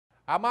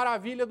A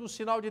maravilha do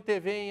sinal de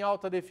TV em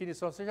alta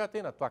definição. Você já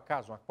tem na tua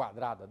casa uma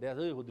quadrada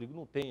dessa? Ei, Rodrigo,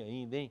 não tem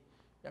ainda, hein?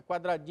 Minha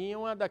quadradinha é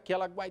uma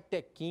daquela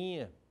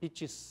guaitequinha,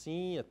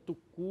 piticinha,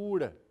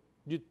 tucura,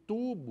 de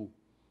tubo.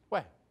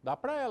 Ué, dá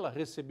para ela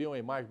receber uma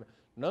imagem?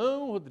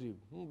 Não, Rodrigo,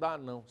 não dá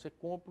não. Você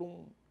compra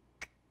um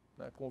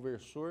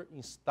conversor,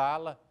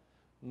 instala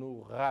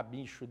no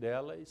rabicho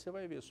dela e você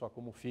vai ver só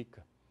como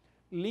fica.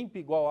 Limpa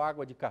igual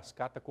água de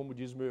cascata, como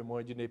diz meu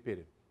irmão Ednei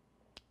Pereira.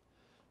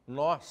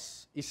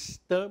 Nós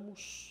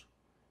estamos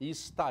e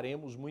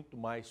estaremos muito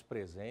mais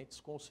presentes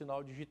com o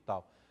sinal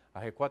digital. A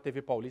Record TV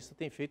Paulista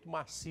tem feito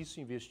maciço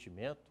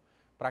investimento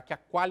para que a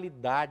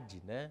qualidade,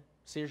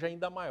 seja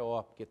ainda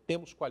maior, porque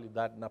temos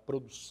qualidade na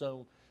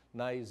produção,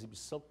 na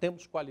exibição,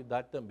 temos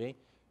qualidade também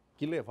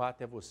que levar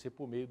até você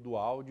por meio do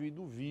áudio e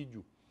do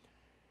vídeo.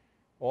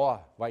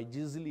 Vai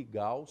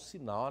desligar o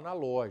sinal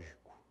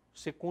analógico.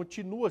 Você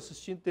continua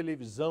assistindo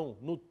televisão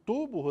no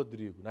tubo,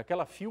 Rodrigo,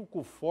 naquela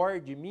Philco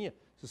Ford minha,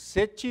 se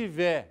você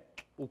tiver,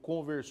 o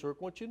conversor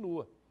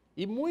continua.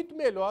 E muito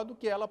melhor do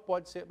que ela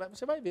pode ser.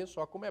 Você vai ver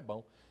só como é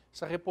bom.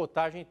 Essa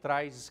reportagem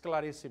traz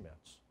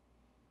esclarecimentos.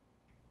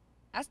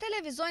 As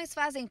televisões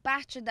fazem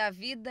parte da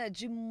vida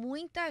de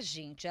muita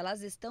gente.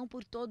 Elas estão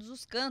por todos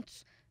os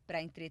cantos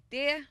para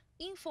entreter,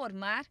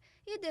 informar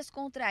e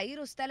descontrair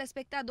os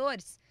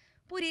telespectadores.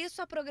 Por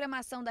isso, a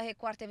programação da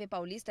Record TV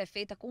Paulista é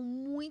feita com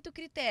muito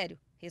critério,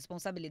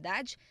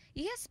 responsabilidade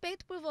e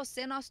respeito por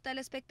você, nosso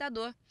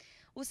telespectador.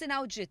 O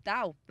sinal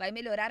digital vai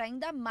melhorar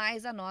ainda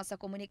mais a nossa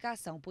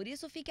comunicação, por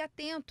isso fique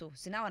atento. O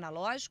sinal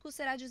analógico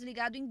será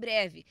desligado em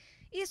breve.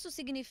 Isso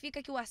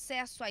significa que o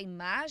acesso à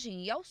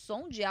imagem e ao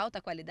som de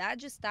alta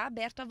qualidade está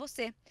aberto a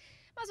você.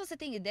 Mas você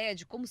tem ideia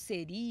de como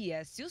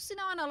seria se o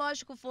sinal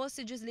analógico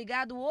fosse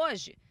desligado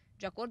hoje?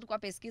 De acordo com a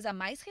pesquisa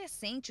mais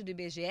recente do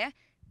IBGE,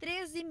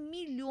 13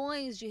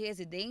 milhões de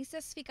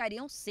residências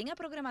ficariam sem a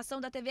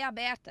programação da TV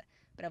aberta.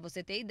 Para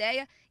você ter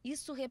ideia,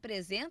 isso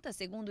representa,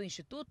 segundo o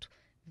Instituto,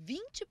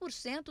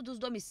 20% dos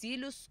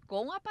domicílios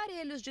com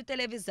aparelhos de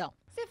televisão.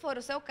 Se for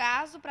o seu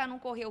caso, para não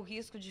correr o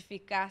risco de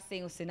ficar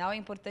sem o sinal, é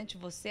importante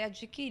você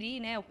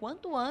adquirir, o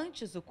quanto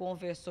antes o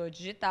conversor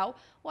digital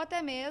ou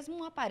até mesmo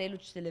um aparelho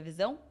de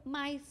televisão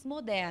mais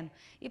moderno.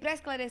 E para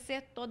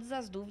esclarecer todas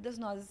as dúvidas,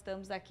 nós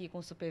estamos aqui com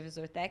o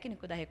supervisor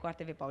técnico da Record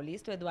TV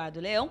Paulista, o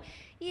Eduardo Leão,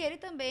 e ele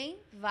também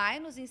vai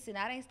nos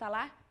ensinar a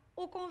instalar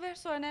o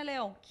conversor,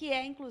 Leão? Que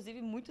é, inclusive,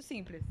 muito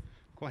simples.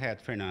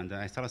 Correto, Fernanda.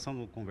 A instalação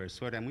do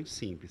conversor é muito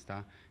simples,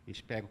 tá? A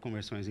gente pega o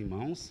conversor em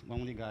mãos,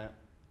 vamos ligar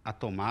a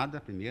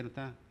tomada primeiro,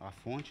 tá? A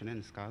fonte,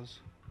 nesse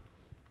caso.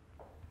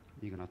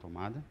 Liga na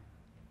tomada.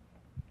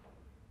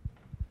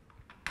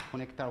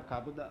 Conectar o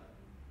cabo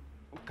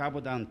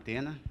da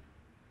antena.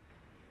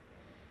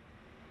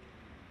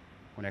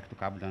 Conecta o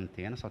cabo da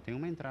antena, só tem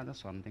uma entrada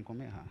só, não tem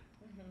como errar.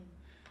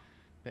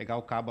 Pegar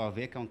o cabo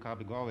AV, que é um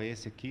cabo igual a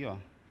esse aqui,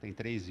 tem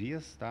 3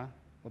 vias, tá?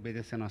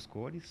 Obedecendo as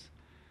cores.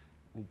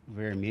 O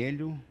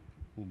vermelho,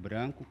 o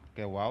branco,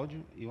 que é o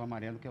áudio, e o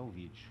amarelo, que é o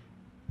vídeo.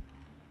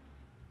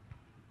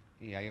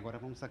 E aí agora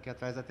vamos aqui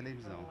atrás da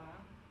televisão.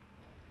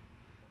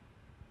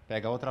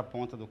 Pega a outra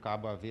ponta do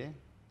cabo AV,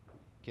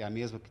 que é a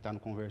mesma que está no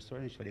conversor,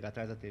 a gente vai ligar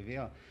atrás da TV,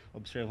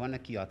 observando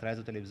aqui, atrás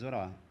do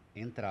televisor,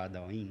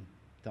 entrada, in.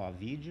 Então,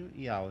 vídeo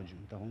e áudio.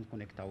 Então, vamos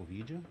conectar o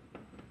vídeo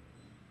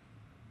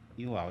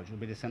e o áudio,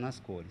 obedecendo as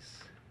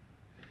cores.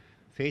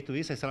 Feito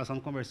isso, a instalação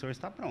do conversor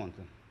está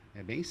pronta.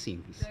 É bem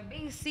simples. É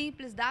bem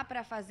simples, dá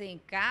para fazer em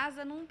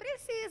casa, não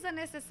precisa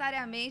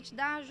necessariamente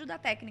da ajuda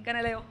técnica,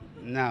 Leão?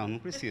 Não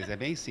precisa, é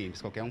bem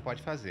simples, qualquer um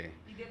pode fazer.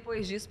 E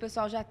depois disso, o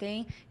pessoal já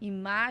tem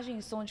imagem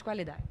e som de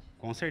qualidade.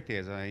 Com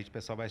certeza, o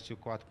pessoal vai assistir o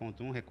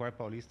 4.1 Record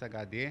Paulista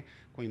HD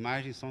com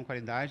imagem, som,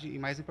 qualidade e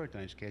mais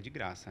importante, que é de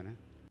graça,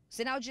 O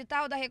sinal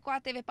digital da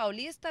Record TV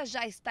Paulista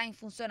já está em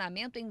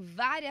funcionamento em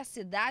várias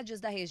cidades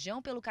da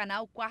região pelo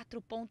canal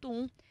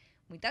 4.1.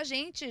 Muita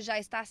gente já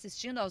está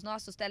assistindo aos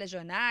nossos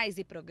telejornais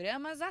e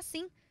programas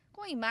assim,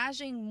 com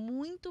imagem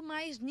muito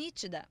mais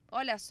nítida.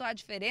 Olha só a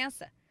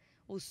diferença.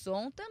 O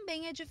som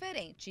também é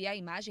diferente e a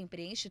imagem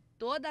preenche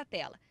toda a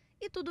tela.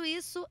 E tudo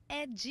isso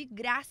é de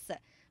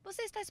graça.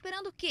 Você está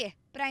esperando o quê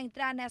para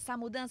entrar nessa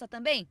mudança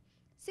também?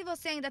 Se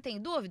você ainda tem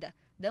dúvida,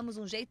 damos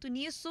um jeito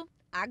nisso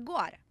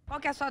agora.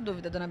 Qual que é a sua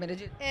dúvida, dona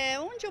Benedita?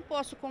 Onde eu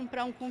posso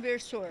comprar um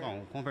conversor?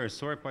 Bom, o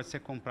conversor pode ser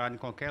comprado em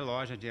qualquer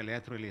loja de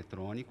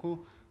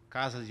eletroeletrônico,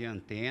 casas de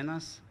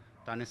antenas,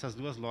 tá? Nessas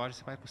 2 lojas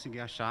você vai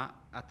conseguir achar,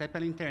 até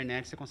pela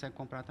internet você consegue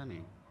comprar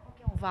também. Qual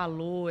que é o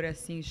valor,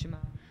 assim,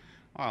 estimado?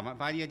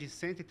 Varia de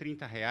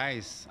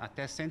R$130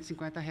 até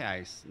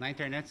R$150. Na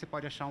internet você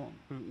pode achar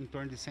em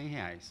torno de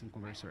R$100 um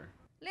conversor.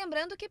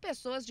 Lembrando que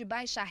pessoas de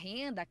baixa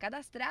renda,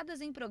 cadastradas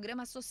em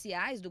programas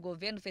sociais do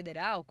governo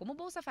federal, como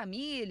Bolsa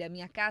Família,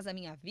 Minha Casa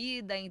Minha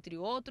Vida, entre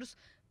outros,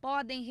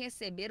 podem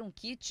receber um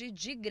kit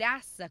de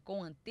graça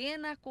com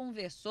antena,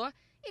 conversor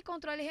e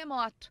controle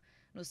remoto.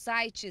 No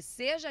site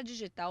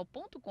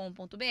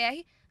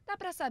sejadigital.com.br dá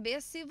para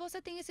saber se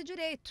você tem esse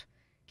direito.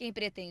 Quem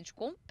pretende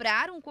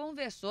comprar um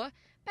conversor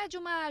pede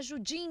uma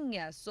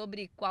ajudinha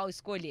sobre qual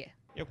escolher.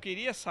 Eu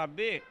queria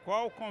saber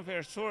qual o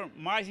conversor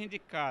mais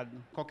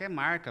indicado. Qualquer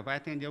marca vai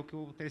atender o que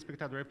o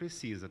telespectador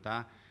precisa,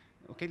 tá?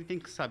 O que ele tem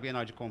que saber na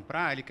hora de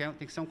comprar,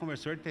 tem que ser um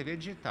conversor de TV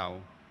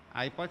digital.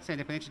 Aí pode ser,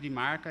 independente de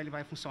marca, ele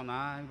vai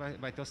funcionar e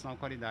vai ter o sinal de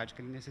qualidade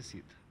que ele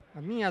necessita.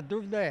 A minha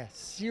dúvida é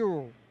se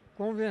o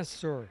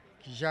conversor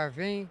que já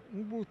vem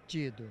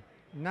embutido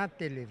na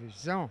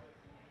televisão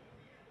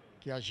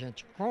que a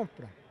gente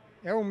compra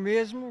é o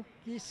mesmo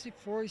que se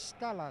for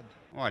instalado.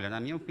 Olha, na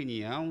minha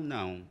opinião,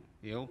 não.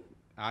 Eu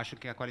acho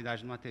que a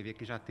qualidade de uma TV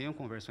que já tem um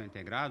conversor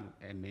integrado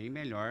é bem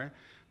melhor,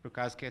 por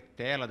causa que a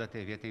tela da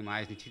TV tem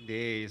mais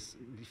nitidez,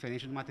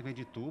 diferente de uma TV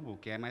de tubo,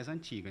 que é mais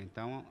antiga.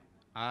 Então,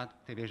 a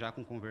TV já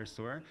com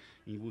conversor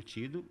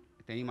embutido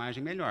tem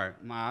imagem melhor,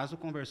 mas o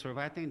conversor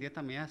vai atender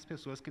também as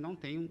pessoas que não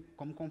têm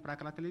como comprar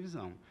aquela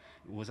televisão.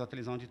 Usa a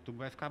televisão de tubo,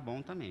 vai ficar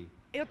bom também.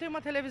 Eu tenho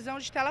uma televisão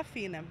de tela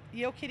fina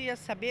e eu queria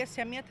saber se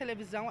a minha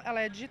televisão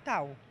ela é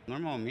digital.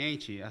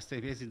 Normalmente, as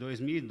TVs de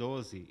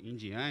 2012 em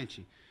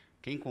diante,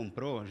 quem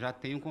comprou já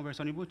tem um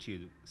conversor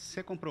embutido. Se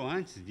você comprou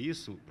antes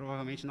disso,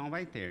 provavelmente não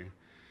vai ter.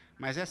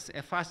 Mas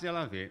é fácil de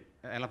ela ver.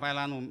 Ela vai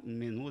lá no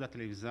menu da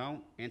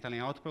televisão, entra em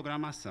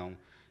autoprogramação,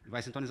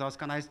 vai sintonizar os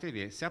canais de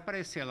TV. Se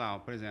aparecer lá,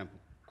 por exemplo,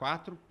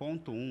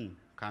 4.1,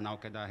 canal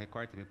que é da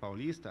Record TV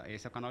Paulista,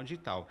 esse é o canal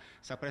digital.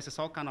 Se aparecer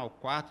só o canal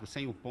 4,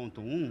 sem o ponto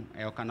 1,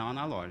 é o canal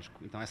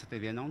analógico. Então, essa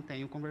TV não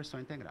tem o conversor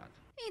integrado.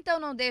 Então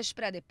não deixe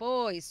para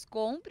depois,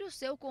 compre o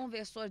seu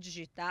conversor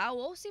digital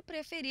ou, se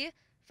preferir,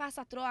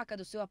 faça a troca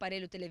do seu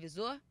aparelho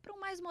televisor para um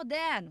mais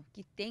moderno,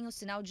 que tem o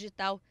sinal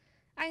digital.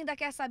 Ainda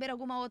quer saber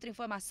alguma outra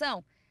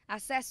informação?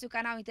 Acesse o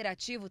canal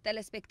interativo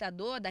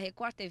Telespectador da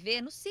Record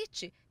TV no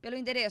site, pelo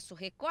endereço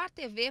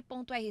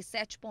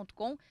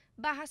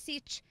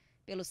recordtv.r7.com/site.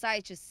 Pelo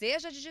site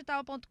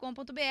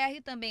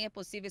sejadigital.com.br também é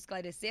possível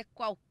esclarecer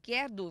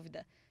qualquer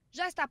dúvida.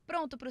 Já está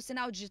pronto para o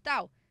sinal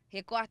digital?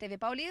 Record TV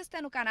Paulista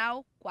é no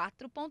canal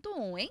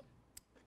 4.1, hein?